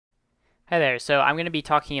Hi there. So I'm going to be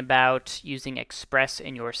talking about using Express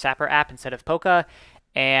in your Sapper app instead of Polka.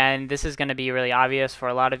 And this is going to be really obvious for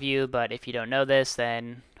a lot of you, but if you don't know this,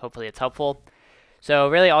 then hopefully it's helpful. So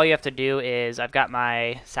really all you have to do is, I've got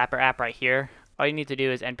my Sapper app right here. All you need to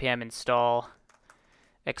do is npm install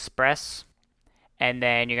Express, and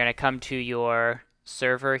then you're going to come to your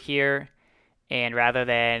server here, and rather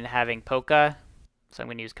than having Polka, so I'm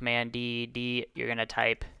going to use Command D, you're going to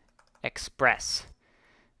type Express.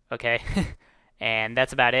 Okay, and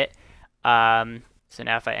that's about it. So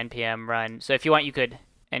now if I npm run, so if you want, you could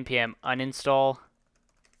npm uninstall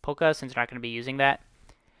Polka since you're not going to be using that.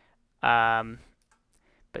 Um,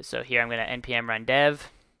 but so here I'm going to npm run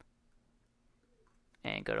dev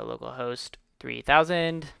and go to localhost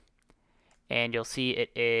 3000, and you'll see it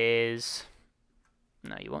is,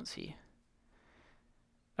 no, you won't see.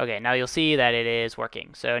 Okay, now you'll see that it is working.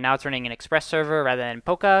 So now it's running an Express server rather than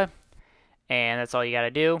Polka, and that's all you got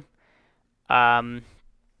to do.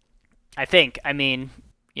 I think, I mean,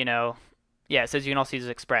 you know, yeah, it says you can also use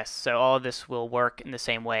Express, so all of this will work in the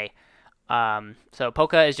same way. So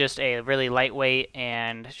Polka is just a really lightweight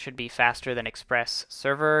and should be faster than Express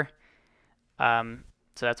server. So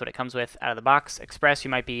that's what it comes with out of the box. Express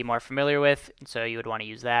you might be more familiar with, so you would want to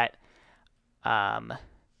use that. But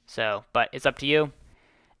it's up to you,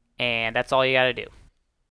 and that's all you got to do.